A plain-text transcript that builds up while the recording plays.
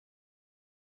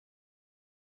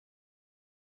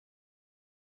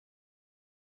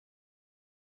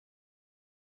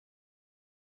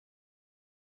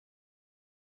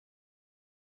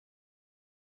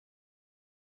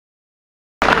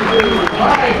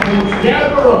Alright,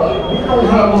 gather up. We don't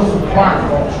have us a fire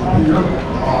auction here.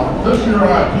 This year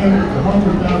I attended the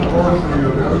 100th anniversary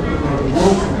of the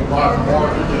Wilson Tobacco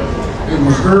Market. It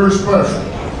was very special.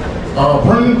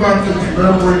 Bringing back these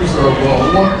memories of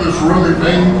what this really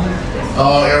means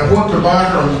and what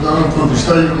tobacco has done for the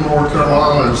state of North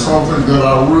Carolina is something that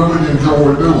I really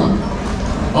enjoy doing.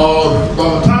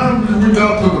 By the time we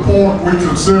got to the point we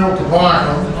could sell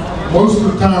tobacco, most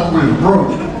of the time we were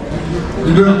broke.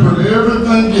 You didn't put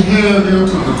everything you had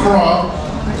into the crop.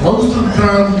 Most of the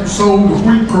time you sold the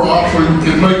wheat crop so you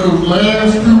could make those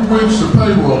last 2 weeks of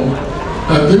payroll.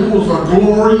 And it was a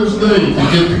glorious day to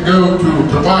get to go to a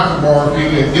tobacco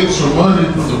market and get some money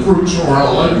for the fruits of our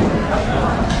labor.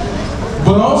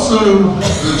 But also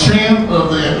the chant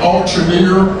of the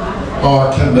auctioneer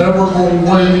can never go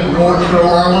away in North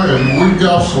Carolina, and we've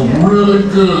got some really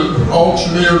good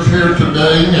auctioneers here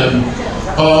today, and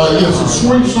it's a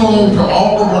sweet song to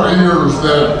all of our ears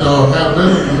that have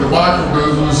been in the tobacco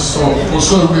business for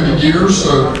so many years.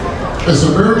 So it's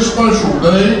a very special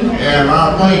day, and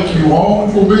I thank you all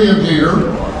for being here.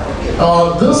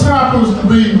 This happens to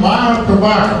be my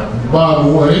tobacco, by the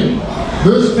way.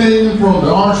 This came from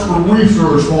the Oxford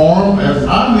Research Farm, and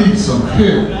I need some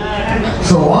help.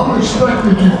 So I'm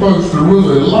expecting you folks to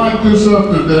really light this up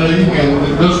today,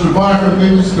 and this tobacco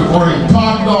needs to bring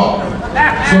top dollar.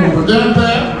 So with that,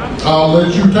 Pat, I'll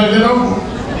let you take it over.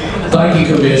 Thank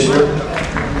you, Commissioner.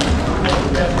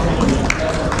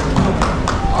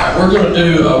 All right, we're going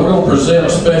to present a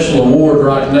special award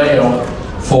right now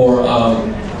for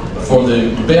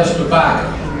the best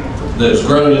tobacco that's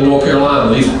grown in North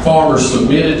Carolina. These farmers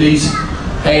submitted these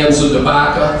hands of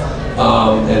tobacco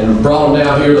and brought them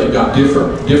down here. They've got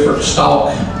different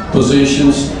stock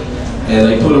positions, and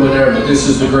they put them in there. But this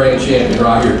is the grand champion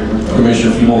right here,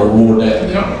 Commissioner. If you want to award that.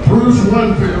 Yeah, Bruce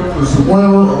Winfield is the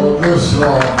winner of this. And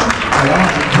I'm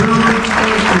very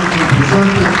excited to present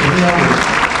this to him.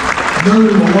 I've known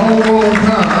him a long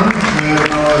time,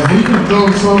 and he has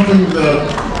done something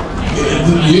that.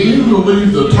 You either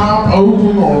leave the top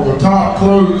open or the top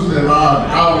closed, and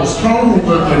I was told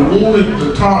that they wanted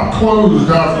the top closed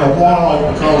after a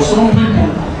while because some people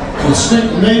would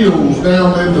stick nails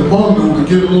down in the bundle to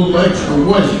get a little extra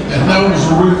weight, and that was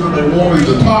the reason they wanted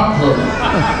the top closed.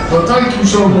 But thank you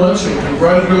so much, and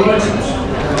congratulations.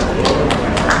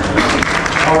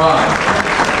 All right,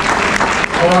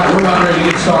 we're about ready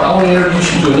to get started. I want to introduce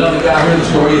you to another guy here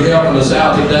that's going to be helping us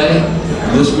out today.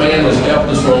 This man has helped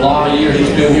us for a lot of years. He's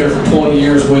been here for 20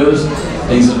 years with us.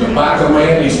 He's a tobacco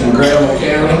man. He's from Raleigh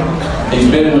County. He's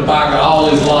been in tobacco all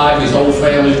his life. His whole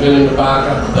family's been in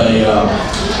tobacco. They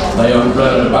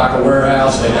run a tobacco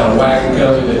warehouse. They had a wagon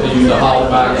company that used to haul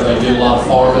tobacco. They did a lot of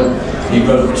farming. He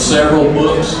wrote several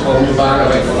books on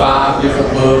tobacco, like 5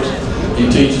 different books. He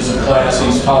teaches a class.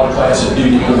 He's taught a class at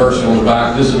Duke University on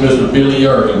tobacco. This is Mr. Billy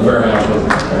Irvin, warehouse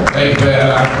worker. Hey,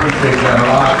 Ben, I appreciate that a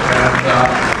lot.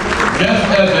 And, just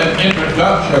as an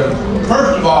introduction,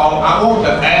 first of all, I want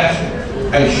to ask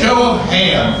a show of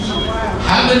hands.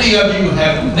 How many of you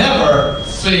have never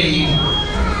seen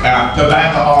a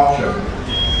tobacco auction?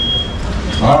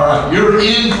 All right, you're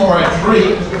in for a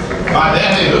treat. My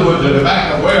daddy, who was a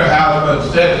tobacco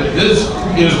warehouseman, said that this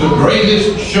is the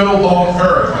greatest show on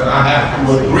earth, and I have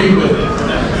to agree with it.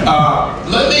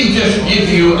 Let me just give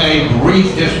you a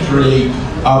brief history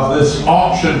of this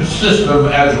auction system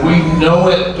as we know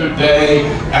it today,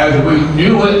 as we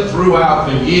knew it throughout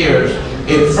the years.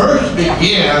 It first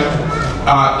began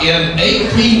in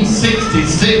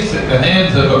 1866 at the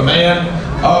hands of a man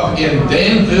up in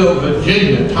Danville,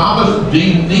 Virginia, Thomas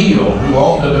D. Neal, who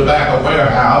owned a tobacco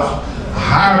warehouse,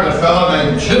 hired a fellow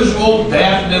named Chiswell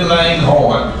Daphne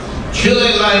Langhorne.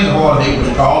 Chili Langhorne, he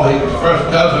was called. He was first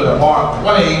cousin of Mark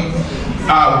Twain.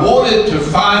 Wanted to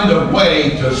find a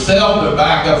way to sell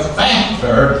tobacco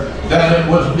faster than it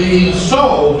was being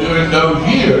sold during those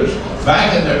years.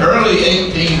 Back in the early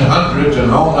 1800s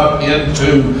and on up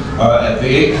into at the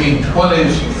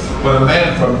 1820s, when a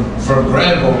man from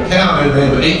Granville County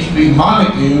named H.B.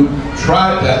 Montague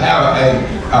tried to have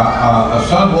a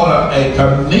somewhat of a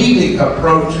comedic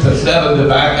approach to selling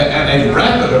tobacco and a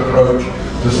rapid approach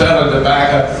to selling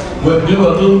tobacco, would do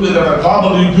a little bit of a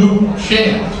gobbledygook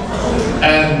chant.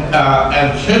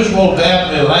 And Chiswell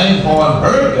Daphne Langhorne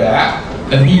heard that,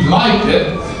 and he liked it,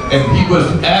 and he was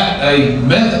at a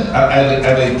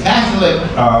Catholic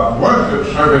worship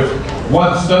service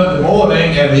one Sunday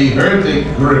morning, and he heard the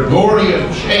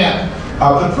Gregorian chant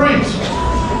of the priest.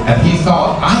 And he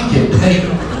thought, I can take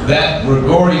that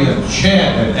Gregorian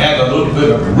chant and add a little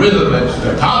bit of rhythm and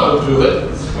staccato to it,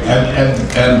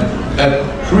 and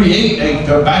create a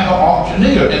tobacco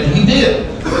auctioneer, and he did.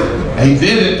 He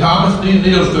did at Thomas D.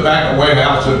 Neal's Tobacco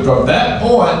Warehouse, and from that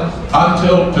point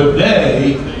until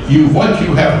today, what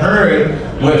you have heard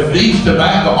with these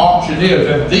tobacco auctioneers,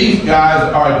 and these guys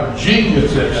are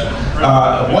geniuses.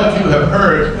 What you have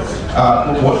heard,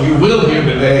 what you will hear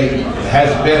today,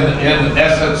 has been in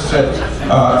essence since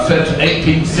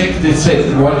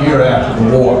 1866, 1 year after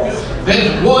the war.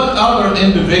 There's one other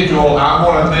individual I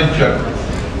want to mention.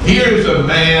 Here's a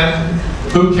man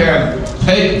who can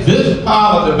take this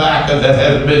pile of tobacco that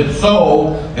has been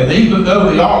sold, and even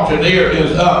though the auctioneer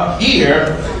is up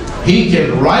here, he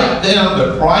can write down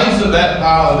the price of that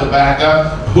pile of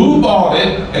tobacco, who bought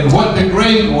it, and what the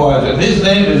grade was. And his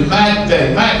name is Mac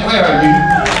Day. Mac, where are you?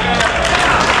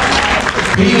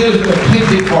 He is the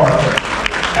ticket marker.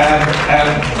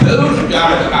 And those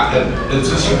guys,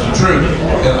 this is the truth.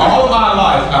 In all of my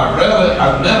life,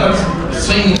 I've never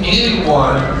seen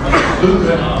anyone who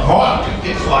could mark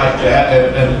tickets like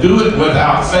that and do it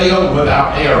without fail,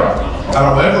 without error. I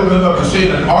don't ever remember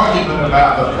seeing an argument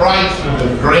about the price and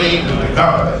the grade and the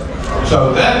company.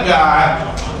 So that guy,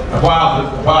 while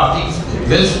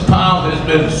this pile has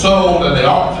been sold and the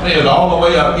auctioneer is all the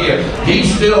way up here,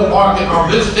 he's still marking on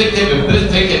this ticket and this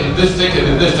ticket and this ticket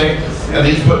and this ticket, and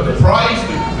he's put the price,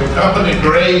 the company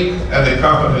grade, and the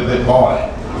company that bought it.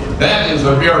 That is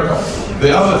a miracle.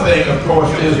 The other thing, of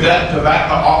course, is that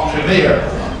tobacco auctioneer.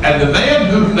 And the man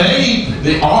who made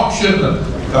the auctioneer's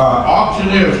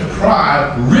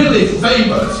cry really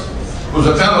famous was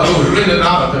a fellow who was really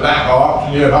not a tobacco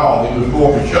auctioneer at all. He was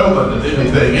more of a showman than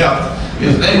anything else.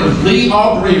 His name was Lee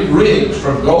Aubrey Riggs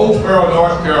from Goldsboro,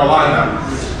 North Carolina.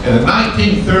 And in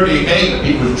 1938,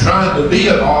 he was trying to be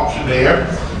an auctioneer,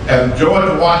 and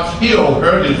George Watts Hill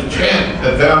heard his chant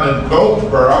down in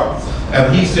Goldsboro,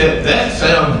 and he said, "That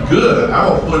sounds good. I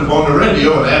will put him on the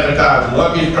radio and advertise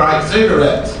Lucky Strike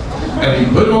cigarettes." And he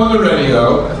put him on the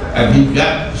radio, and he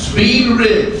got Speed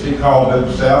Riggs, he called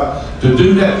himself, to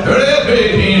do that.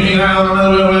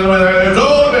 It's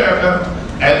all America.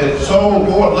 And it sold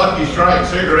more Lucky Strike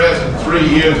cigarettes in 3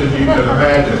 years than you can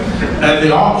imagine. And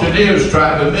the auctioneers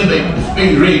tried to mimic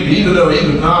Speed Riggs, even though he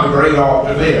was not a great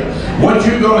auctioneer. What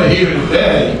you're going to hear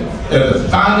today are the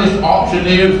finest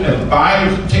auctioneers and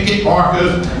buyers, ticket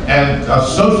markers, and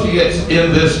associates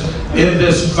in this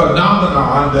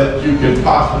phenomenon that you could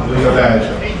possibly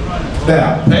imagine.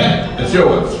 Now, Pat, it's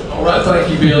yours. All right, thank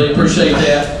you, Billy. Appreciate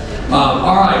that.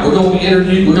 All right, we're going to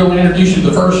introduce you to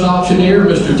the first auctioneer.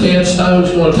 Mr. Ted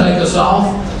Stone's going to take us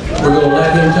off. We're going to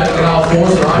let him take it off for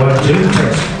us. All right,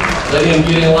 let him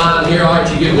get in line here. All right,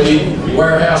 we need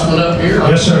warehouseman up here.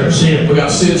 Yes, sir. Sid. We got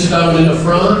Sid Stone in the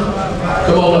front.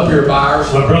 Come on up here,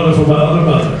 buyers. My brother from my other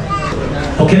mother.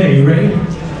 Okay, you ready?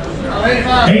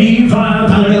 85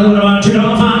 pound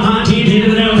 $2.5 pint tea to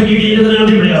the down, you get to the down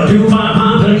to the 2 5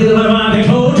 pound $2 5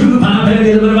 2 5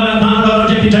 $5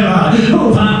 Jackie Taylor.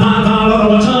 5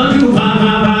 what's on 2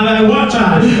 5 what's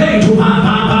on 8 2 5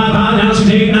 now 6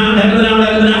 8 9 down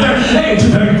 8 2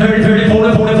 30 30 30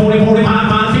 40 40 40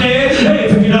 45 50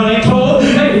 8 $50 expo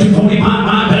 8 2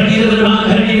 45 better get to the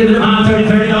 30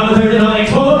 $30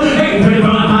 expo 8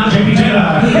 35 Jackie Taylor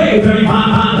 8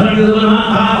 35 better get to the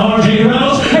RJ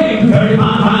Reynolds 8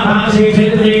 35 6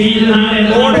 8 8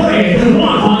 9 1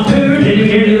 1 2 did you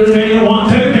get to the radio 1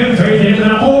 2 3 did the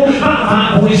 4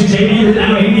 5 46 80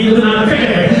 now 80 to the 9 50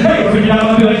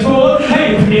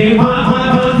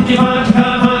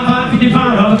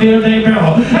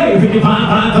 Hey, 55,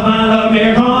 5,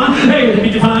 American. Hey,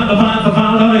 55,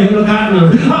 5, Hero Cotton.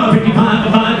 55,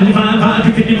 5,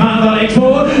 55, 55, Expo.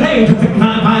 Hey,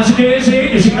 255, 5, 6,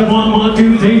 8, 6, 1, 1,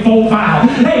 2, 3, 4, 5.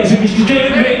 Hey, 6,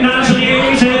 8, 9,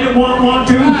 7, 7, 1, 1,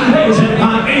 2. Hey,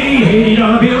 75, 80,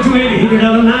 $80 bill, 280,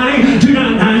 $90,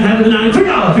 299, $9,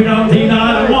 $3, $3,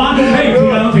 $1. Hey,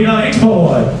 $3, Expo.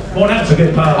 Boy, that's a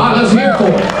good pile. All right, let's hear for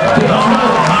it.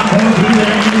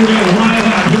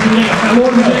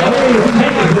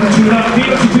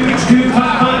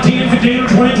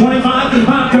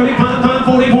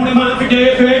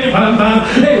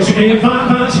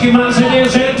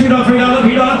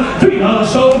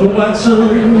 What's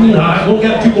I won't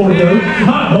get 2 more to go.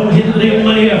 I won't hit the deal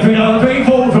money at $3, 3,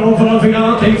 4,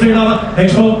 $4, take $3,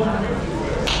 Expo. All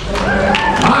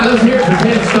right, let's hear it for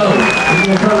Ted Stone. We're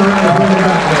going to turn around and bring it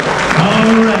back there. All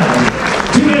right.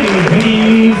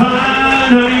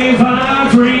 85,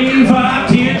 95, 3, 5,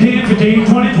 10, 10, 15,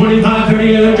 20, 25,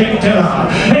 30, Jackie Taylor.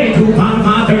 Hey, 2,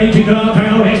 5, 32,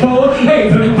 Expo. Hey,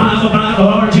 35, 5,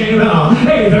 RJ Reynolds.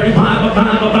 Hey, 35,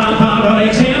 5,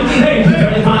 XM. Hey,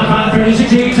 35, 5,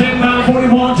 36, 8, 7, 5,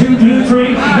 41, 2, 2,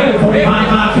 3. Hey, 45,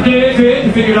 5, 50,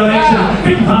 50, $50,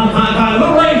 55, 5,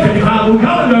 little late, 55, we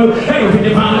gotta go.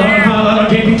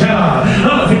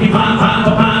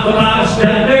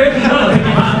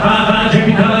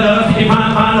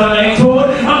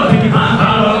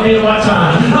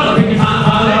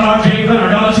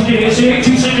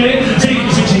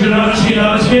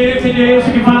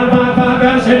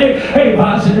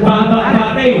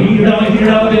 it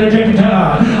up, get a check it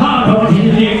out. I'm going to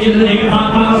hit the nigga,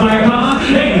 pop, fire car.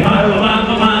 Hey, pop,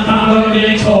 the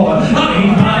next four.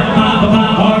 Hey,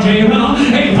 pop, RJ Brown.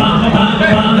 Hey, pop,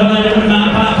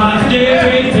 $50,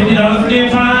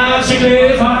 $55,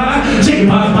 $65,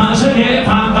 $65,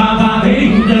 hey,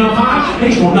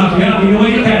 he's gonna knock you out, you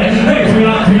way to get it. Hey, $3,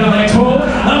 X4.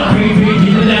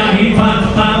 Hit it down, he pop,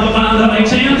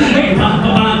 XM. Hey,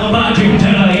 pop, chicken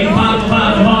tail. Hey, pop,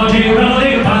 RJ Brown.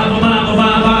 Hey, pop,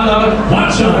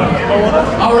 what's up?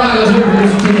 All right, let's hear from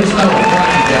Mr. Tina Stone.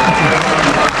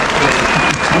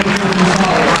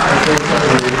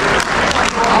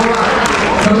 All right,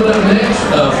 coming up next,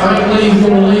 Frank Lee's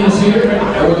going to lead us here,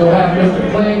 and we're going to have Mr.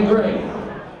 Playing Great.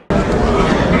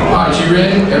 All right, you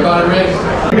ready? Everybody ready?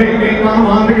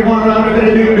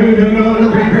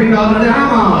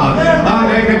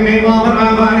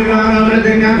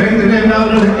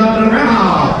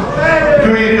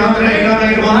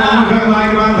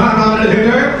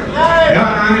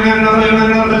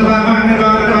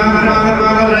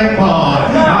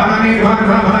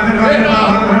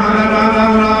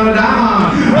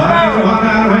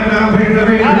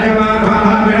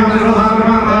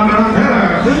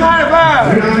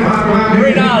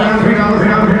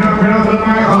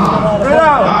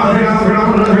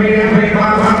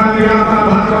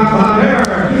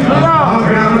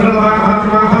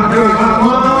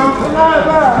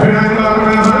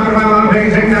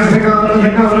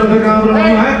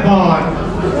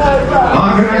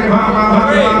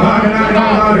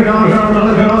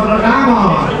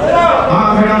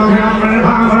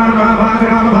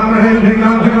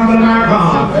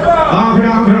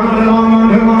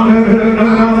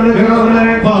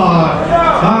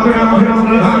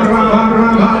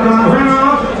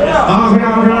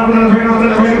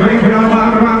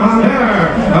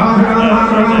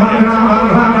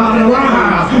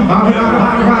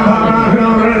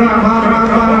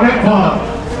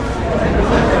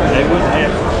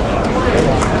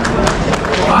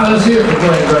 Let's hear it for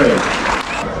Playing Great.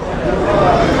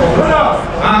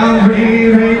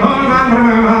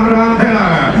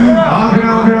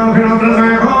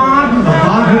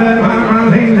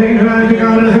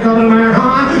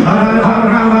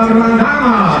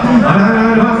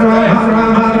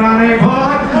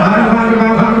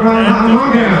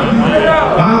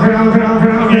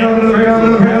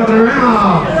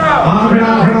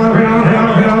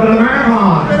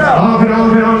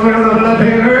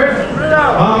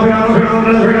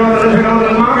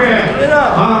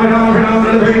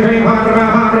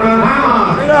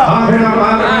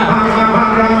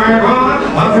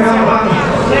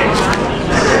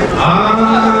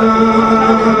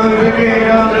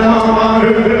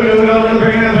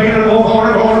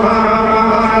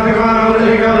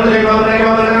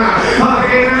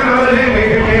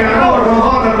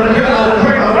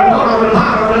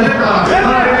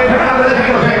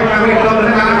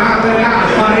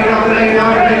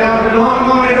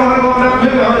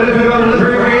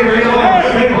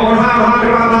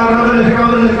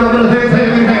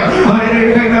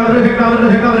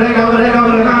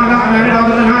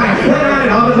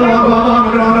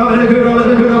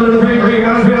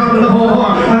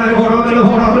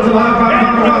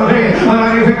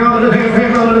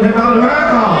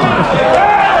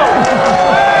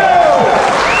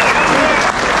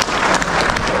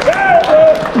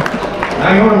 Now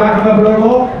you want to back him up a little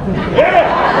more? Yeah!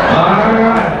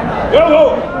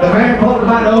 Alright. The man talked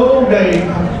about the old days.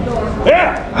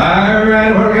 Yeah!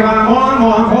 Alright, we're going to give out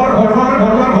one, quarter, and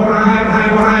a half,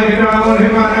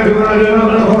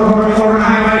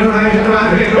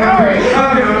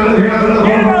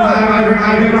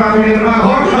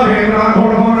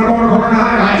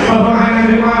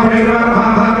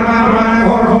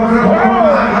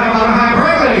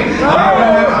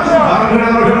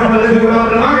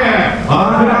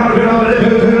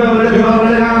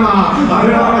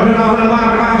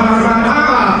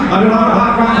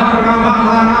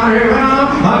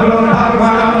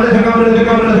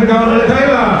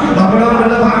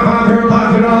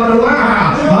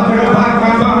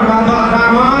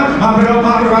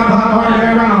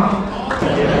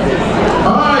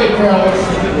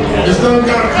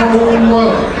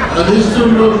 These two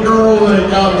little girls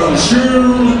ain't got no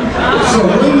shoes, so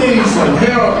we need some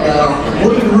help now.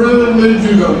 We really need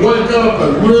you to wake up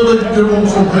and really give them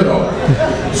some help.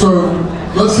 So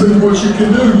let's see what you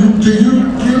can do.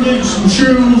 You need some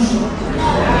shoes?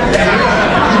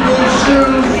 You need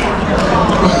shoes?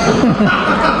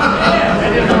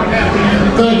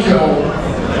 Thank y'all.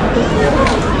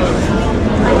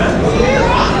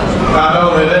 Not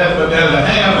only that, but there's a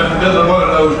ham in the middle of one of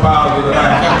those piles of the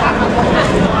back.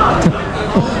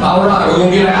 All right, we're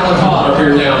going to get Alan Todd up here.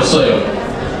 here now to sell.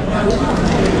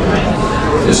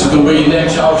 This is going to be your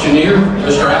next auctioneer,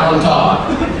 Mr. Alan Todd.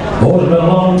 Boy, it's been a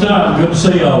long time. Good to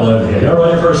see all of you. Y'all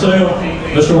ready for a sale?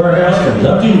 Mr. Warehouse, it's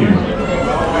up to you.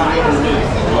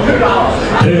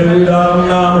 $2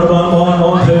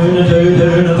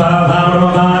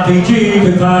 PG,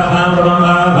 2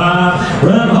 5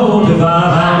 run home, 2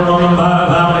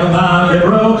 5 get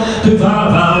roll, 2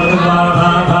 5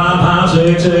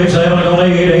 6 6 7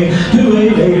 8 2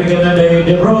 8 8 again a day,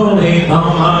 get roll, 8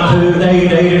 2 8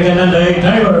 8 again a day,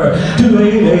 Taylor, 2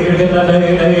 8 8 again a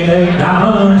day,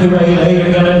 Diamond, 2 8 8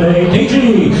 again a day, TG,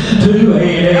 2 8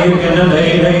 8 again a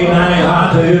day, 9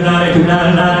 2 9 2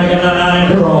 9 9 again a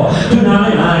 9, Girl, 2 9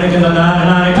 9 again a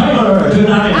 9 Taylor, 2 9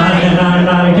 9 again a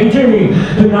 9 TG,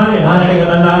 2 9 9 again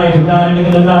a 9 2 9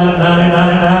 again a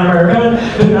 9 American,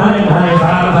 2 9 9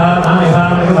 5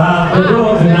 95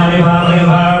 Girl, 2 9 5 again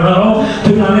 5 Roll,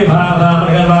 2 9 5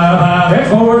 again 5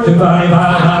 export, 2 5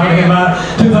 again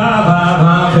 5 2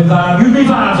 5 2 5 use me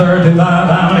 5 sir, 2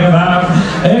 5 again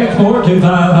 5 export, 2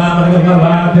 5 again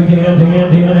 5 2 10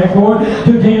 10 10 export,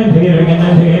 2 10 10 again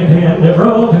 10 10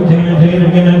 roll, 2 10 10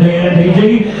 again 10 TG,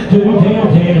 2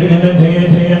 10 10 again 10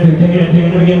 10 2 10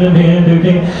 10 again 10 2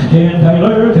 10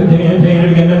 Taylor, 2 10 10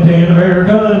 again 10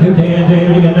 America, 2 10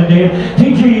 10 again 10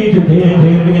 TG, 2 10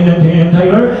 10 again 10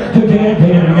 Taylor, 2 10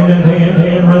 10 again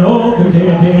 10 Renault, 2 10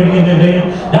 10 again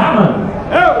 10 Diamond.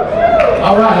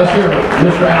 All right, let's hear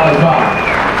Mr. Alan Todd.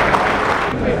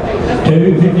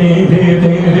 2 15 15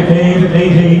 15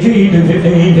 15 TG, 2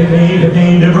 15 15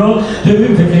 15 Debro,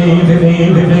 2 15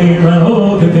 15 15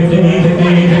 Renault, 2 15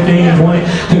 15 15 20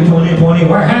 2 20 20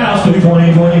 Warehouse, 2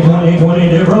 20 20 20 20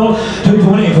 Debro, 2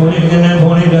 20 20 again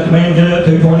 20 Dutchman,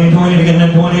 2 20 20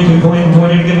 again 20 2 20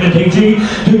 20 again TG,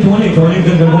 2 20 20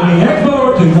 again 20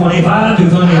 Export, 2 25 2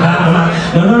 25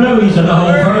 no he's in the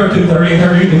hole for 2 30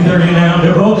 30 2 30 now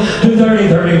Debro, 2 30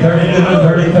 30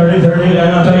 30 30 30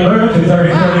 down Taylor, 2 30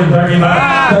 30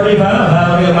 35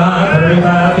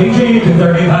 35 PG,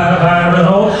 235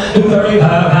 Renault,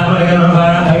 235 again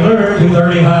 5 Taylor,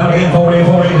 235 again 40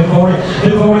 40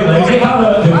 240 Lazy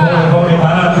Hollow,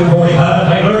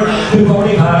 245 Taylor,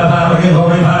 245 again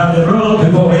 45 Renault,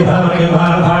 245 again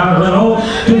 5 Renault,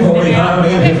 245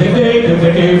 again 50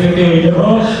 250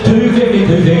 Renault, 250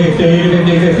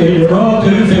 250 Renault,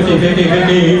 250 50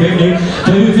 50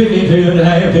 252 and a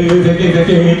half, 250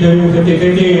 50 250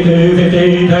 50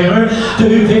 250 Taylor,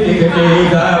 250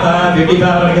 55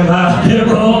 55 again 5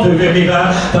 Renault,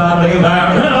 255 5 again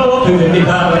 5 Renault,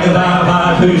 255 again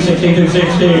 5 260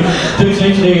 260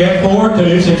 260 export,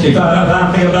 265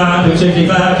 5 again 5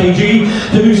 265 TG,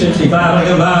 265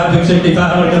 again 5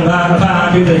 265 again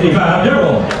 5 255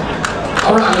 Daryl.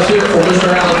 All right, let's hear it for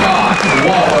Mr. Alan Todd from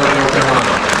Walford, North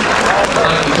Carolina.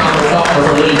 Thank you, Thomas Walker,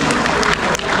 for leading.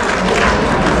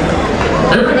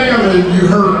 Every now and then you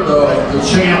heard the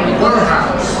chant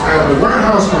warehouse, and the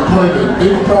warehouse can play a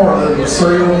big part in the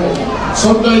sale.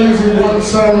 Some days he wasn't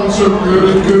selling so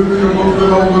good, it could be a little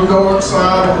bit on the dark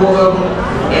side or whatever,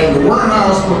 and the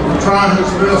warehouse would try his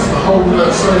best to hold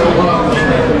that sale up.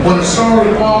 When it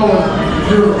started falling, you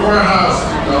hear the warehouse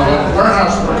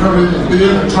would come in and bid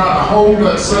and try to hold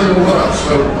that sale up.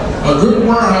 So a good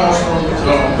warehouse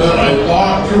meant a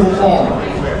lot to a farmer.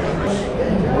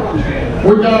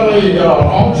 We got a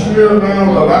auctioneer now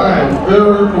that I am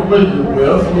very familiar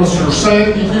with, Mr.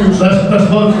 Sandy Hughes. Let's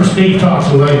vote for Steve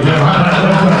Thompson, ladies and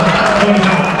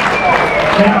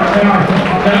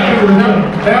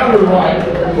Now we're right.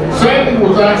 Sandy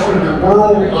was actually the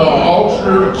world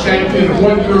auctioneer champion in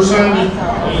what year, Sandy?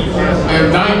 In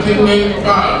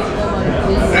 1985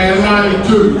 and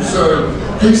 92. So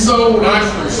he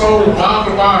actually sold my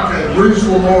tobacco in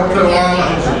Greensville, North Carolina.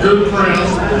 He's a good friend,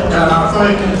 and I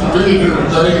thank him for being here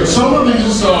today. And some of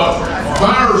these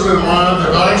buyers in line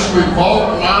have actually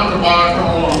bought my tobacco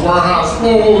on the warehouse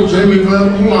floor. Jimmy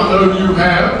Venable, I know you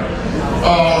have.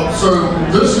 So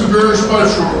this is very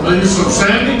special for me. So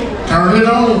Sandy, turn it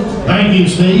on. Thank you,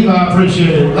 Steve. I appreciate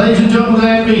it. Ladies and gentlemen,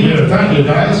 glad to be here. Thank you,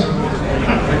 guys.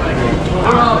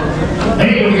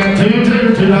 Hey, we got $2,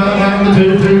 $2, $2, $2, $10,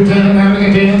 $10,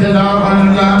 $10,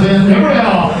 $10, here we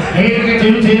go. Hey, we got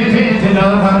 $2, $10, $10, $10,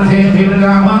 $10,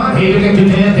 $10, hey, we got $2,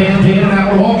 $10, $10, $10,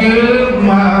 now we're walking a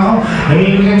mile.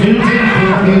 Hey, we got $2, $10,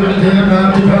 $10, $10,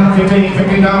 $10, $10, $15,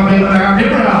 $50, now here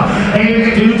we go. Hey, we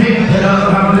got $2, $10, $10,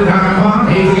 $10,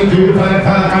 hey, we got $2, $5, I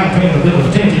ain't paying a little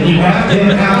attention, you got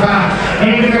 $10, now $5.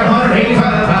 Hey, we got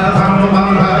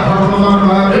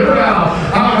 $185, here we go.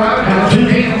 All right, now $2,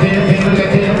 $10, $10,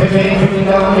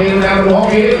 that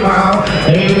walk it mile.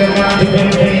 Hey,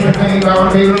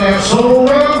 that so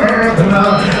well,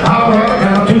 all right,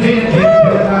 now 2 10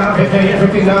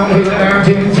 $15 down, $10 down,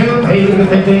 $10 hey,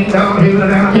 people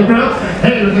down, Timber.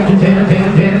 Hey, look at $10,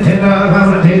 $10, $10,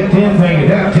 $10, bring it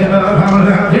down, $10,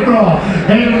 down, Timber.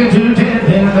 Hey, look at $2,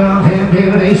 $10, down, 10,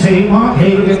 people, they say one.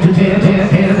 Hey, look at $2, $10,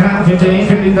 $10, down, 15,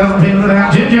 $50, people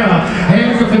down, Ginger. Hey,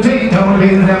 look at $15,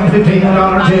 people down,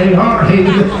 $15, JR. Hey,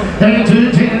 look at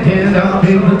 $2, $10, down,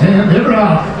 people, 10, Timber.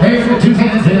 Hey, look at $2,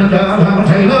 $10, down,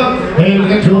 Taylor. Hey,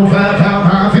 look at $2,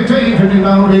 $5, 15,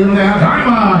 $50, people down,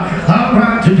 Diamond. All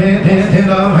right, $2, $10,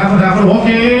 down,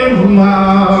 walking.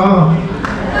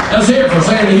 Let's hear it for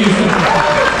Sandy Houston.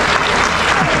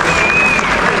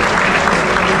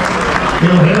 You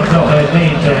know, they don't call that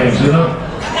name tags, you know.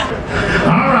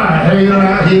 All right, hey,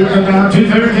 right here, now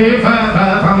 230, 5,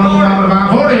 I'm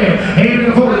on 40. Hey, look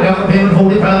at 40, down, pin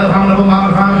 45, I'm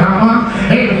on 5,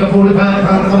 hey, look at 45,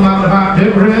 I'm on 5,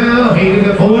 Gabriel. Hey, look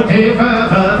at 45,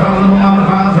 I'm on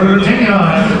 5, Virginia.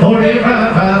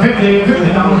 45, 50,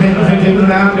 50, down, 50,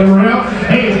 down, Gabriel.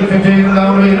 Hey, look at 50,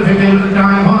 down, 50,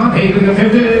 Diamond. Hey, look at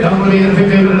 50, down,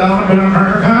 50, down,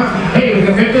 America. Hey, look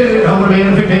at 50, down,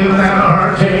 50,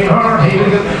 down, RJR.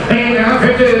 Hey, now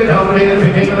 50, down,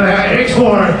 50, down,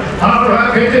 export. All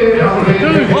right, 50, down, 50,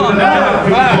 down,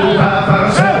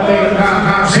 55, 7, 8,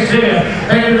 9, 60.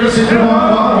 And this is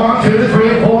 1, 2,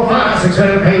 3, 4, 5, 6,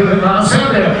 7, 8, 9,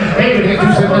 70. Hey, look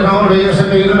at 7, down,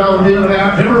 7, down,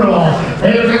 Liberal.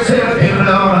 Hey, look at 7,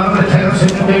 down, 10,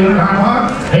 6, 7,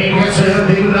 9, hey, get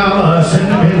 7, down,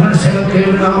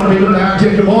 7, down,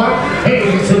 Ginger boy. Hey,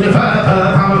 get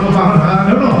 75,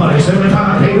 nobody,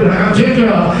 75, down,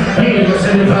 Ginger. Hey, get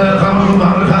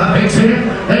 75, Exit.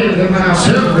 Hey, get now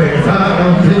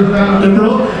 75, down,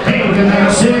 Liberal. Hey, get now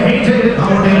 80,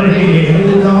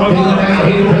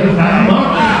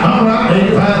 all right,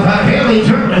 85, Haley,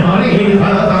 turn me, honey,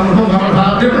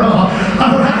 85, Liberal.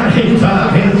 All right,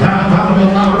 85, 85, 90,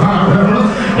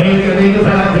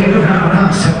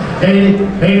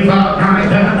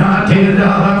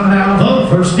 now vote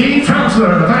for Steve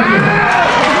Trousler. Thank you.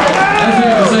 That's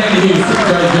it for Sandy Houston.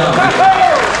 Great job.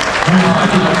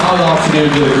 All the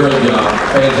officers did a great job.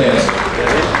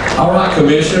 Fantastic. All right,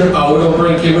 Commissioner. We're going to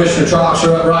bring Commissioner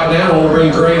Troxler up right now. We're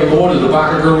going to bring Graham Moore to the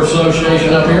Biker Growers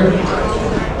Association up here.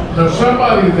 There's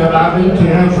somebody that I need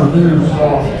to introduce.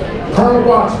 Colonel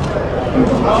Watson.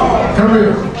 Come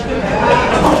here.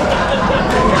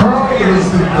 Is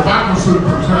the tobacco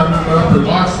superintendent up at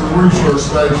Oxford Research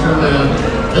Station, and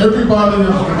everybody in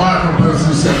the tobacco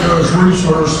business that does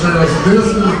research says this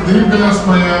is the best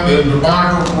man in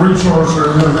tobacco research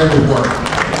there is anywhere.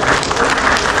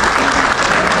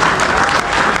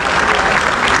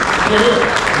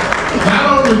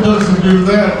 Not only does he do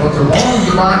that, but the wrong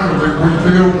tobacco that we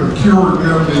built and cured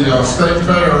in the state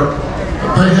fair,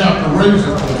 they have to raise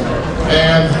it for.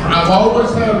 And I've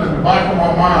always had in the back of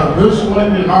my mind, this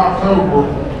late in October,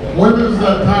 when is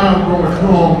that time going to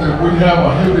come that we have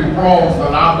a heavy frost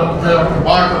and I don't have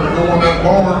tobacco to go in that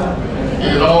barn?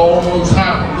 It almost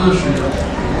happened this year.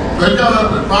 They got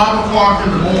up at 5 o'clock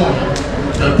in the morning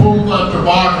and pulled that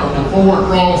tobacco before it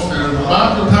frosted. And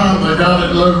about the time they got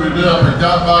it loaded up and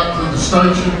got back to the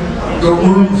station, the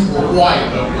roofs were white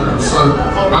up there. So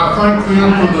I thank them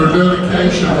for their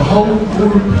dedication. The whole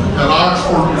group at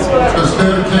Oxford is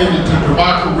dedicated to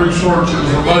tobacco research is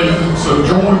amazing. So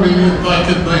join me in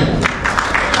thanking them.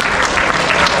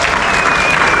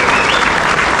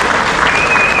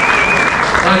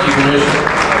 Thank you, Commissioner.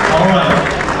 All right.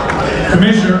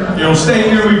 Commissioner, you'll stay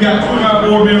here. We've got 2 of our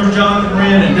board members, Jonathan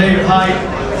Wren and David Height.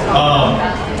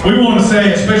 We want to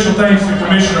say a special thanks to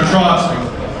Commissioner Trotsky.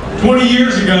 20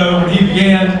 years ago, when he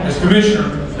began as commissioner,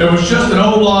 there was just an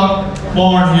old log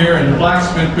barn here and the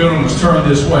blacksmith building was turned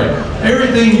this way.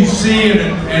 Everything you see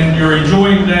and you're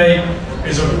enjoying today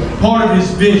is a part of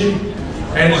his vision.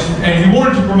 And he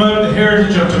wanted to promote the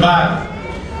heritage of tobacco.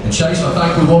 And Chase, I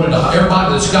think we wanted to,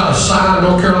 everybody that's got a sign in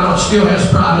North Carolina still has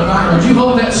pride in tobacco. Would you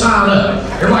hold that sign up?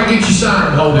 Everybody get your sign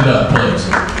and hold it up, please.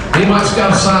 Anybody that's got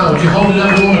a sign, would you hold it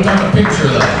up? We want to take a picture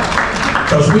of that.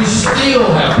 Because we still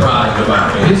have pride in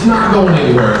tobacco. It's not going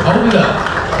anywhere. Hold it up.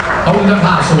 Hold it up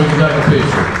high so we can take a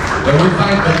picture. And we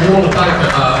want to thank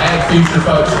the Ag Future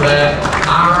folks for that.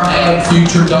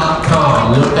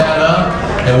 OurAgFuture.com. Look that up.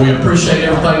 And we appreciate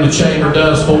everything the Chamber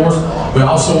does for us. We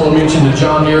also want to mention the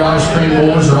John Deere Ice Cream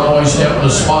Boys are always helping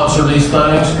us sponsor these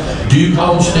things. Duke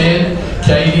Homestead,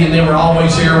 Katie and them are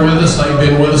always here with us. They've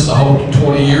been with us the whole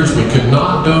 20 years. We could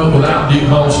not do it without Duke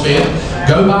Homestead.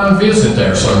 Go by and visit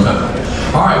there sometime.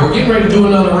 All right, we're getting ready to do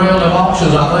another round of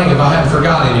auctions, I think, if I haven't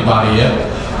forgot anybody yet.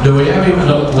 Do we have any?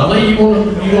 Lee, you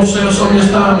want to sell something this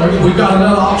time? We've got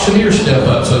another auctioneer step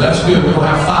up, so that's good. We're going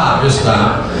to have 5 this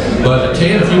time. But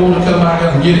Ted, if you want to come back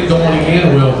up and get it going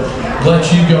again, we'll let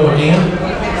you go again.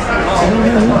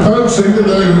 Folks, here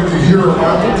today we can hear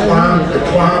about the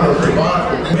decline of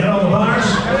revival. Get on the wires.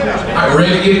 All right,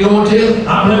 ready to get it going, Tim?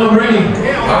 I believe I'm ready.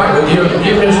 All right, well,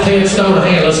 give Mr. 10 Stone a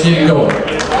hand. Let's get it going.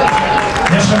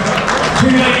 Yes, sir.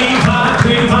 285,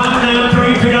 25, now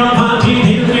 3, 3 on 5,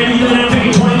 10, 10,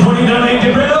 20, 20, 9,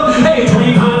 8, drill. Hey,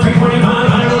 25, 3, 25,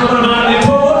 5, 9,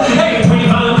 4. Hey,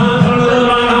 25, 5,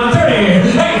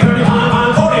 30. Hey, 35,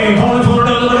 5, 40, 40, 4,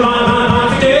 5,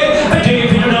 50,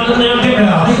 50,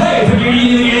 now, hey, 50,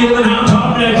 now,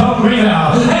 top,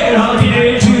 rebound. Hey,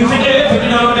 50, 250,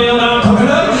 50, now,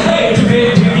 coconut. Hey,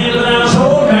 250, now,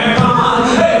 soul, back on.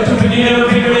 Hey, 250, now,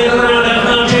 50,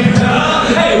 now, chicken top.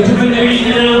 Hey,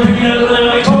 250, now, 50, now,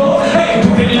 hey,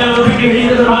 250, now,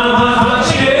 50, now, 5,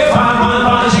 60,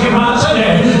 5, 65,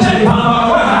 70, 75,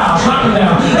 warehouse, knocking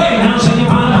down. Hey, now, 75,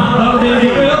 $1 bill,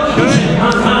 $75,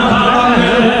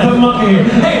 the monkey.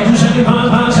 Hey, 275,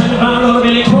 $75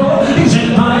 bill,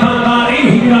 $75,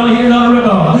 $80,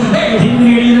 river. Hey,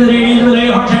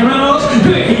 Archie Reynolds,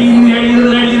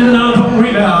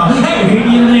 rebound. Hey,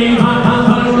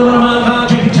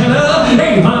 Jackie Taylor.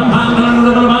 Hey,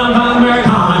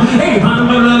 American.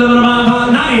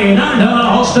 Hey, $99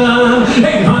 Austin.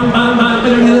 Hey,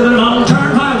 long term,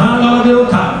 $5 bill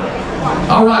cotton.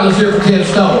 All right, let's hear it for 10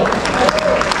 Stone.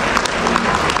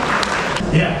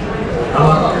 Yeah.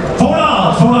 $4, $5,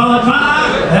 5,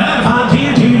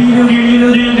 10, 2, 5, 10,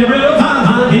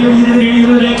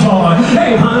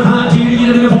 hey, 5,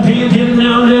 10, 10,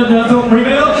 now,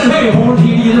 rebuild. Hey,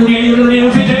 14,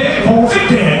 50,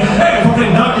 450. Hey,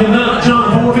 40, Dr. John,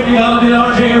 $450,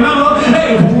 RJ Reynolds.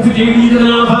 Hey, 450,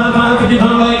 now, 5,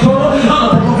 55,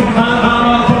 455,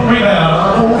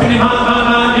 rebound.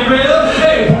 455, get rid of.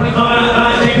 Hey,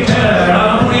 45, Jackie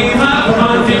Taylor.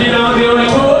 45, 50, now, bill,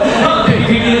 $50,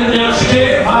 now,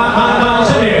 60, 5,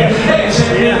 70. Hey,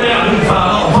 70, now,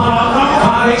 5,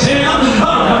 10,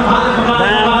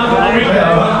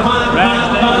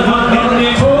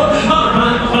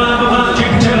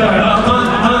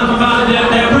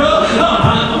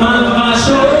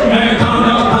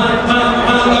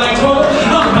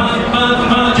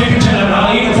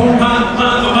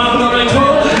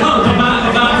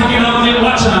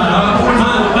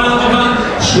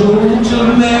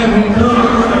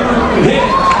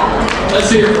 Let's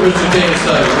hear it for Mr. 10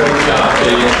 Stone. Great job,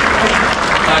 Tim.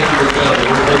 Thank you for coming.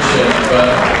 We appreciate you, bud.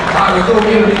 All right,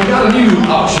 we've got a new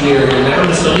auctioneer here now.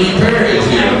 Mr. Lee Perry is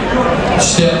here.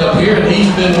 Stepped up here, and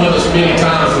he's been with us many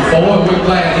times before, and we're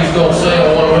glad he's going to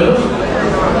sell one with us.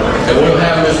 And we'll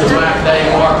have Mr. Mike Day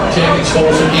mark the tickets for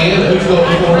us again. Who's going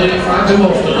to lead it? Frank, who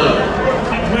wants to lead it?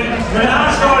 When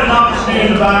I started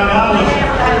auctioneering the bike, I was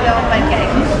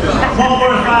one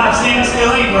worth 5 cents,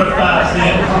 still ain't worth 5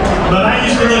 cents. But I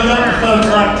used to look up to folks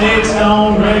like Ted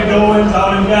Stone, Greg Goins,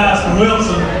 all them guys from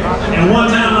Wilson. And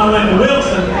one time I went to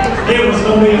Wilson, it was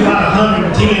going to be about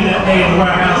 110 that day in the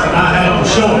warehouse, and I had on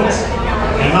shorts.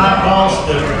 And my boss,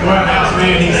 the warehouse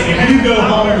man, he said, if you go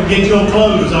home and get your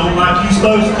clothes on like you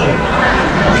supposed to.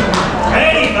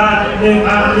 Hey, I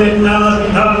didn't know,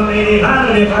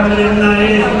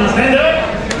 stand up.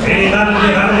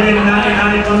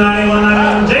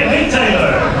 J.P. Taylor.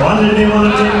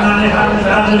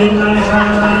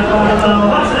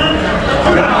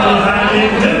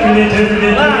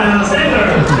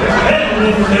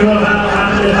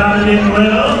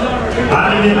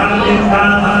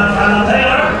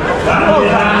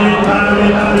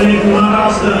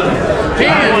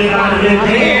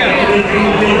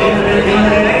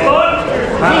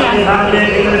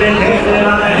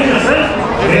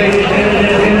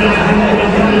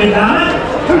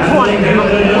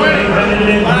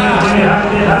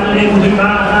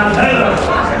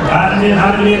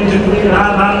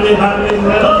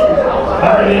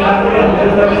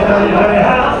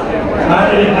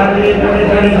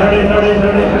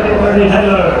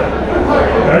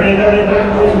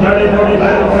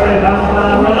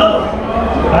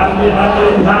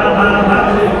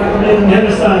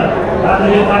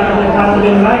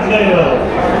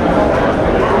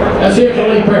 Let's hear it for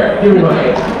Lee Perry. Give me my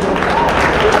hand.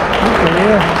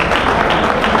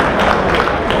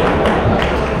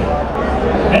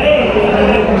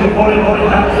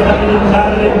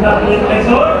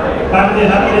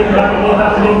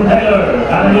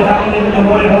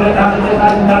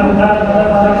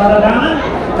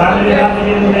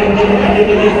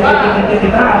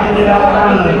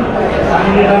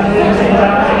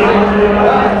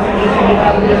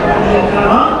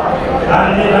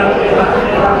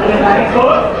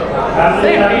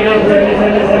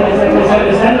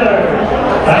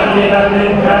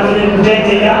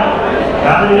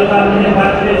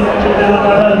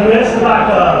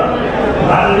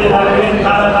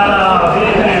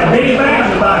 Lady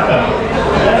Band tobacco.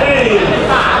 Hey!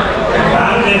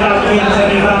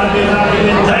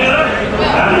 Taylor.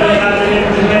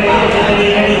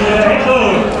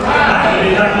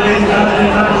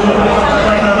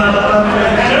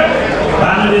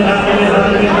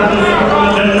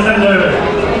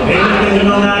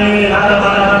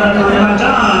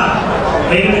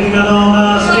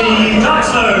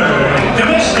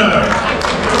 Commissioner.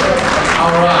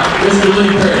 All right, Mr.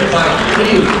 Lee Perry,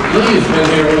 thank you. Lee has been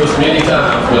here with us many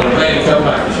times, but I'm glad to come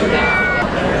back this year.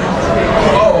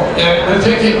 Oh, and the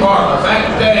ticket marker,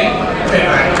 that day,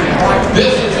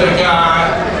 this is a guy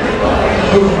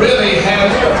who really has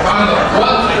to find out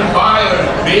once the buyers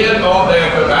bid on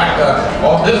their tobacco,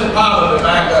 on this pile of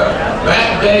tobacco,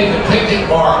 that day the ticket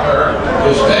marker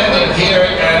is standing here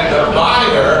and the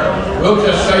buyer, we'll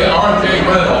just say R.J.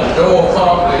 Reynolds, Joel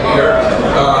Faulkner here,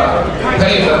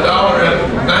 pays $1.90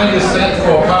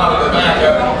 for a pile of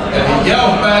tobacco, and he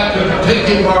yells back to the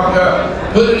ticket marker,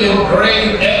 put it in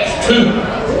grade X2.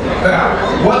 Now,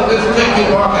 what this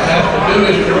ticket marker has to do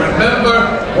is to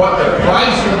remember what the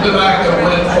price of tobacco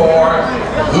went for,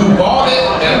 who bought it,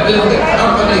 and then the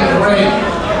company grade.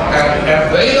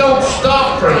 And they don't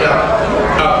stop for him.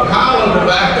 A pile of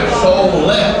tobacco sold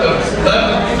less than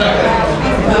 11 seconds.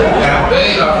 And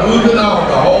they are moving on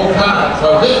the whole time.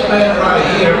 So this man right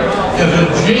here is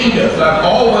a genius. I've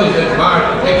always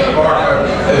admired the ticket marker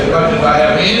as much as I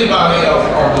have anybody else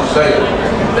on the sale.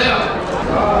 Now,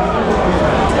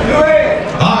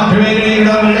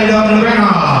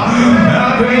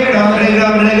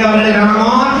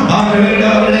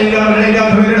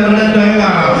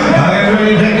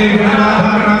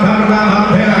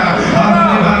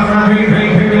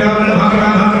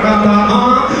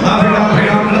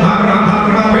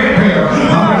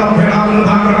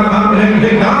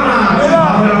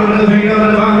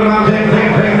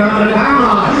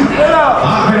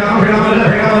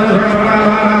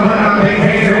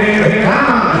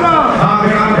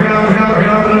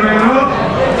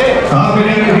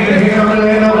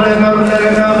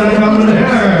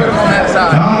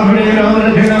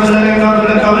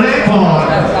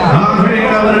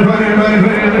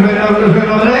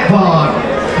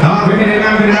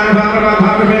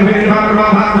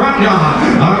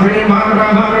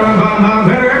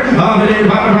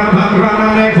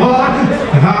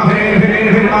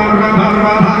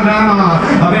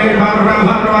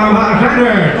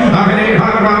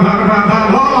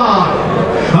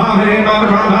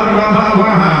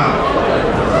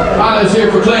 Let's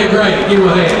hear for Clay Gray. Give him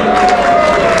a hand.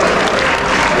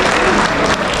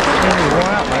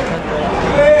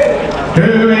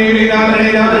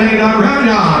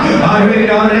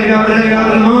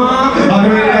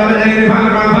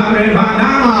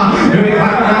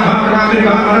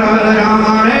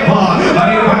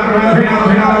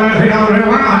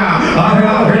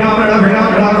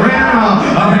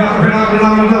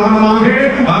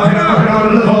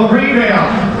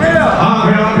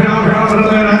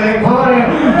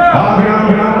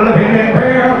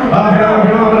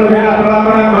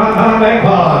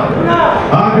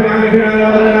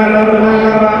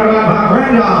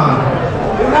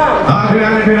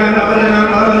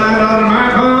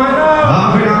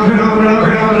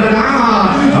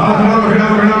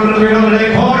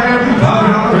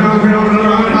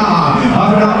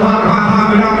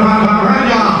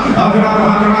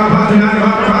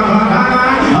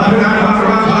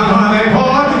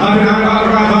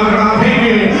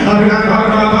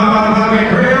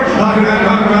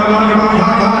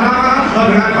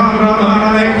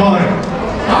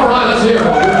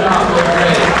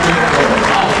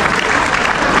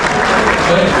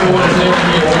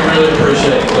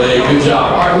 Good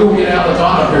job. All right, we'll get out the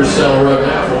top here, sell right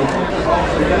now for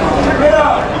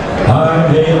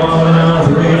I came on now,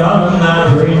 $3,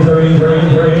 9, 3, 3, 3,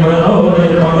 3, well, oh,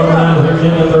 later on 9,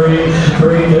 3, 3,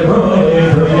 3, roll,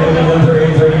 3, 3,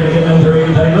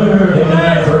 3, Taylor,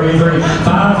 3, 3, 5,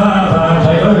 5, 5,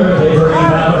 Taylor, 3,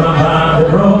 5,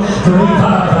 5, roll, 3,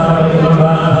 5, 5, 5,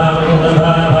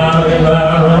 5,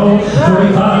 roll,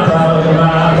 3, 5,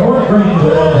 5, 4,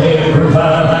 Greenville, hey, 3, 5,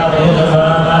 5,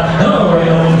 no,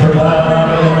 rail, 3, 5,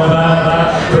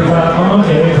 5, 3, 5,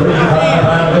 okay, 3, 5,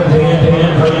 5, 10,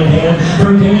 10,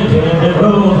 3, 10, 10, 10,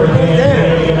 roll, 3, 10,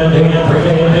 10, 10, 3,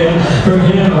 10, 10, 3,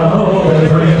 10, roll, 3,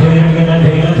 10,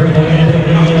 10, 3, 10,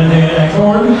 10,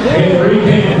 accord, 3,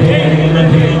 10, 10, 10,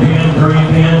 3,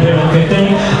 10, 10,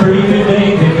 15, 3,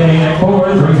 15, 15,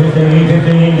 accord, 3, 15,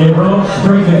 15, roll,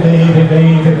 3, 15,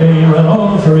 15, 15,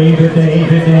 roll, 3, 15,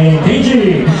 15, TG,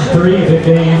 3,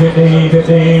 15, 15,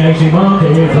 15, actually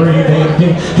monkey, 3, 15,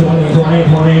 19, 20,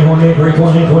 20, 20, 23,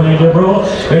 20, 20, Dibro,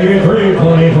 83,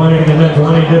 20, 20, and then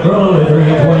 20, Dibro, 3,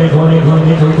 20, 20,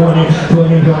 23, 20,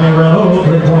 20, 20, Raleigh,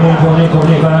 3, 20, 20,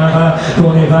 25,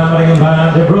 25, again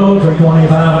 5, Dibro,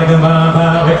 325, again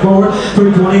 5, Export,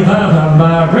 325,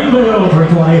 5, Greenville,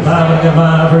 325, again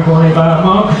 5, 325,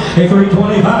 Monk,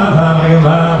 325, 5, again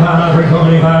 5,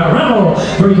 325, Raleigh,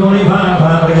 325,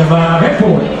 5, again 5,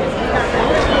 Export.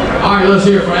 All right, let's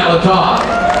hear it for Alan Todd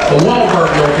from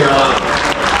Walburg, North Carolina.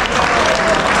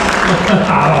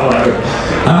 All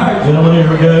right, gentlemen, here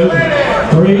we go.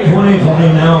 3, 20,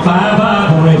 20 now, 5,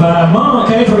 5, 25, Monk,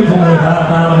 3, 25,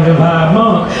 5,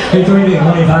 Monk, 3,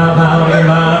 25,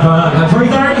 5, 3,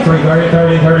 30, 3, 30,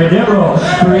 30, 30, Devereaux,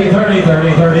 3, 30,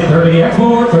 30, 30, 30,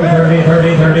 Export, 3, 30,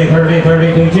 30, 30, 30, 30,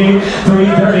 DG, 3,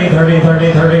 30, 30,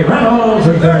 30, 30, Reynolds,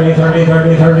 3, 30, 30,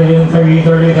 30, 30, and 3,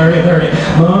 30, 30, 30,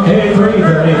 Monk, 3, 30,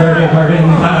 30, 30,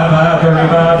 5, 5,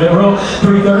 35, Devereaux,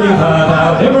 3, 35,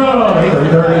 5, Devereaux, 3,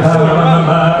 35,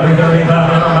 5, 3,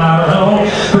 35, 5,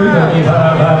 Reynolds, 3,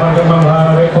 35, 5,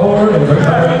 5, Export, 3,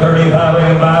 30, 35,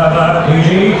 5, DG,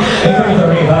 3,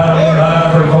 35,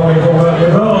 5, 3, 40, 4,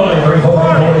 Devereaux, 3,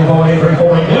 40, 40, 40, 3,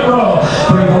 40, Devereaux,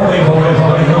 3, 40, 40,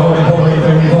 40, 40, 40,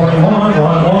 3, 41,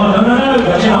 1, 1, no,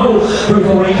 got you know, 3,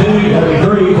 42,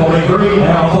 43, 43,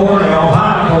 now 4, now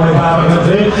 5, 45, and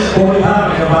 6,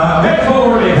 45, and 5,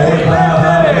 Export, 45,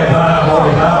 5, and 5,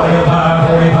 45, and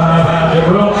 5, 45, 5,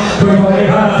 Devereaux,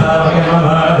 345, 5, and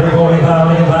 5,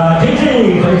 345, and 5,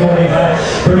 TG, 345,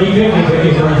 350,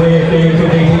 50, 350,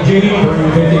 50, TG,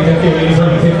 350, 50,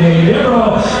 350,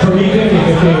 Devereaux, 350,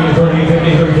 50,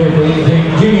 350, 350,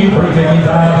 TG,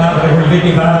 355,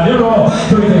 355, Devereaux,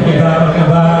 355,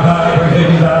 5,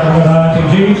 355, 5,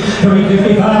 TG,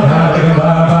 355,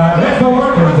 5,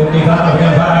 Export, 355,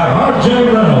 5, RJ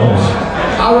Reynolds.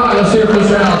 All right, let's hear it for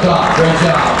Mr. Alan Todd. Great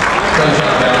job. Great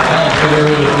job, Alan. Alan's been here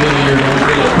with us many years, and we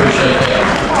really appreciate that.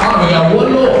 All right, we got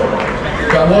one more.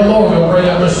 Got one more. We're going to bring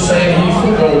out Mr. Sandy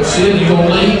Houston. We're going to Sid, you going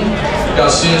to lead.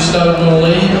 Got Sid Stone going to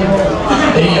lead.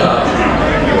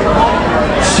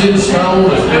 Sid Stone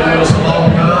has been with us a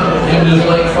long time. Him and his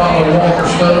late father, Walker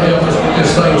Stone, helped us get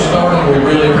this thing started. We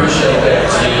really appreciate that,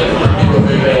 Sid. Give him a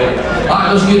big hand. All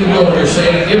right, let's get it going here,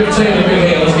 Sandy. Give Sandy a big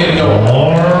hand. Let's get it going.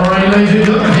 All right, ladies and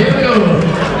gentlemen, here we go.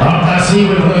 I see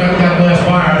we've got less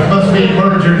fires. Must be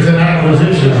mergers and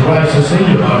acquisitions. Nice to see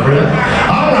you, my friend.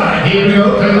 All right, here we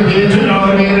go. $2, $2, $2,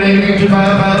 $5,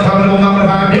 $5, $5,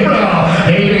 $5, here we go.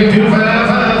 Here we go, $2, $5, $5,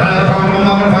 $5,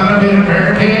 $5, $5,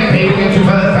 American. Here we go, $2,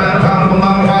 $5, $5, $5,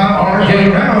 $5,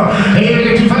 RJ Reynolds. Here we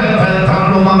go, $2, $5, $5,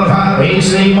 $5, $5,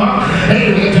 AC Mark.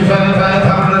 Here we go, $2, $5, $5,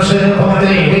 $5, $7,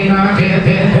 $8, $9, $10,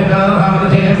 $10, $10, $10,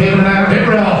 $10, $10,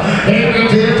 Devereaux. Here we go,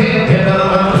 $10, $10, $10,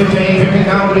 $15, $15,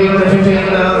 $15, $15, $15,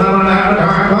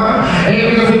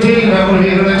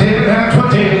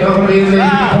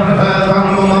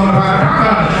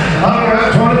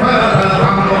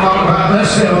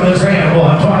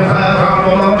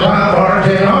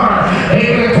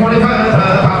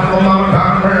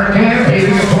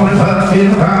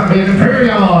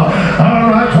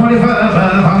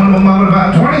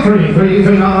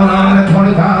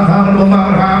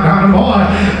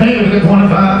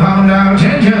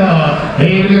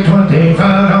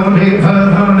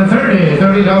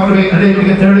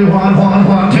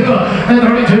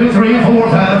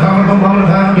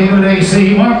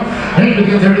 AC Mark. Hey, we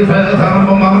get 35 pound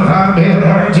mama, 5 bed,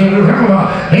 RJ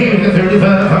Reynolds. Hey, we get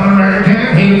 35 pound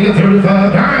American. Hey, we get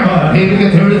 35 diamond. Hey, we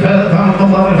get 35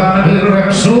 pound mama, 5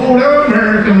 bed, sold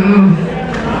American.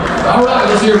 All right,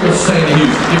 let's hear it with Sandy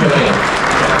Houston. Give it a hand.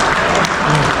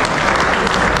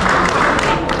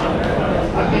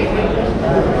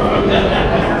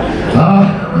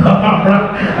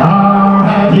 All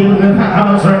right, you in the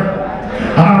house, sir.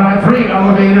 All right, $3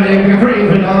 meter, $3,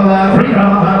 $3,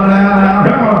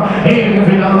 hey, $3,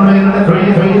 $3,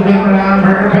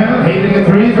 American. Hey,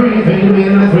 $3, $3, $3,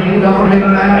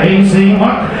 AC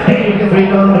Mark. Hey,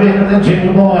 $3,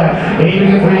 Jimmy Boy. Hey,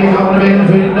 $3, $3, $5,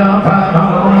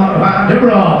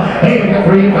 Devereaux. Hey,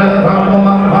 $3, $5,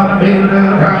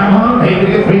 Diamond. Hey,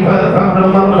 $3,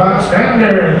 $5,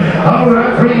 Standard. All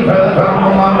right, $3, $5,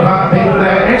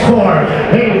 Export.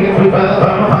 Hey, $3, $5,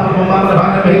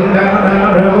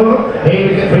 hey,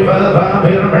 we get 3, 5, 5,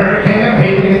 American.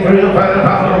 Hey, we get 3, 5,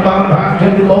 5,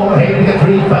 Jimmy Boy. Hey, we get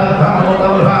 3, 5, 5,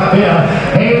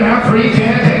 hey, now 3, 10,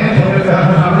 10, 10,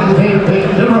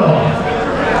 Devereaux.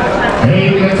 Hey,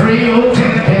 we get 3, 0,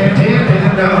 10, 10,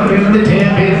 10, down, 10,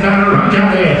 down, run,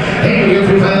 Johnny. Hey, we get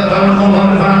 3, 5,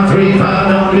 5, 3, 5,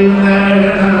 down,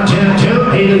 10, 2.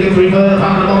 Hey, we get 3, 5,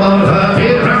 5,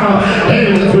 hey,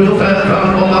 we get 3, 5,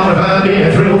 5,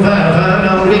 3, 5,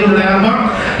 down,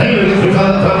 Hey, we get 3,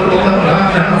 5,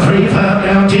 5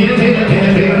 down, 10, 10,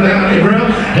 10, 10 down the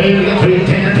road. Hey, we got 3, 10,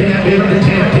 10, 10,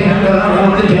 10, 10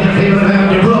 down the 10, 10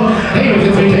 down the road. Hey, we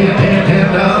got 3, 10, 10,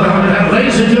 10 down the road.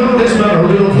 Ladies and gentlemen, this has been a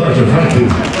real pleasure. Thank you.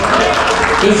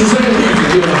 Mr. Sanders,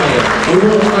 give a hand. We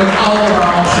want to thank all of our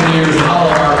auctioneers and all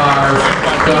of our buyers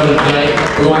coming today.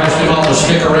 We want to ask them all to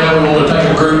stick around. We want to take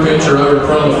a group picture over in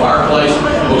front of the fireplace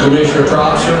with Commissioner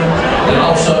Tropson. And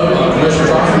also, Commissioner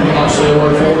Tropson, you'd like to say a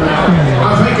word for me?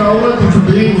 I thank all of you for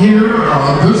being here.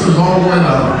 This is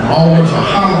always a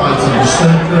highlight of the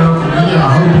state fair for me. I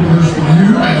hope it is for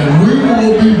you. And we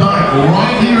will be back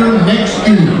right here next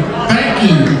year. Thank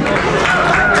you.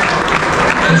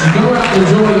 As you go out and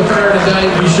enjoy the fair today,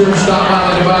 be sure to stop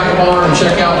by the tobacco barn and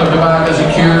check out the tobacco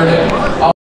secured.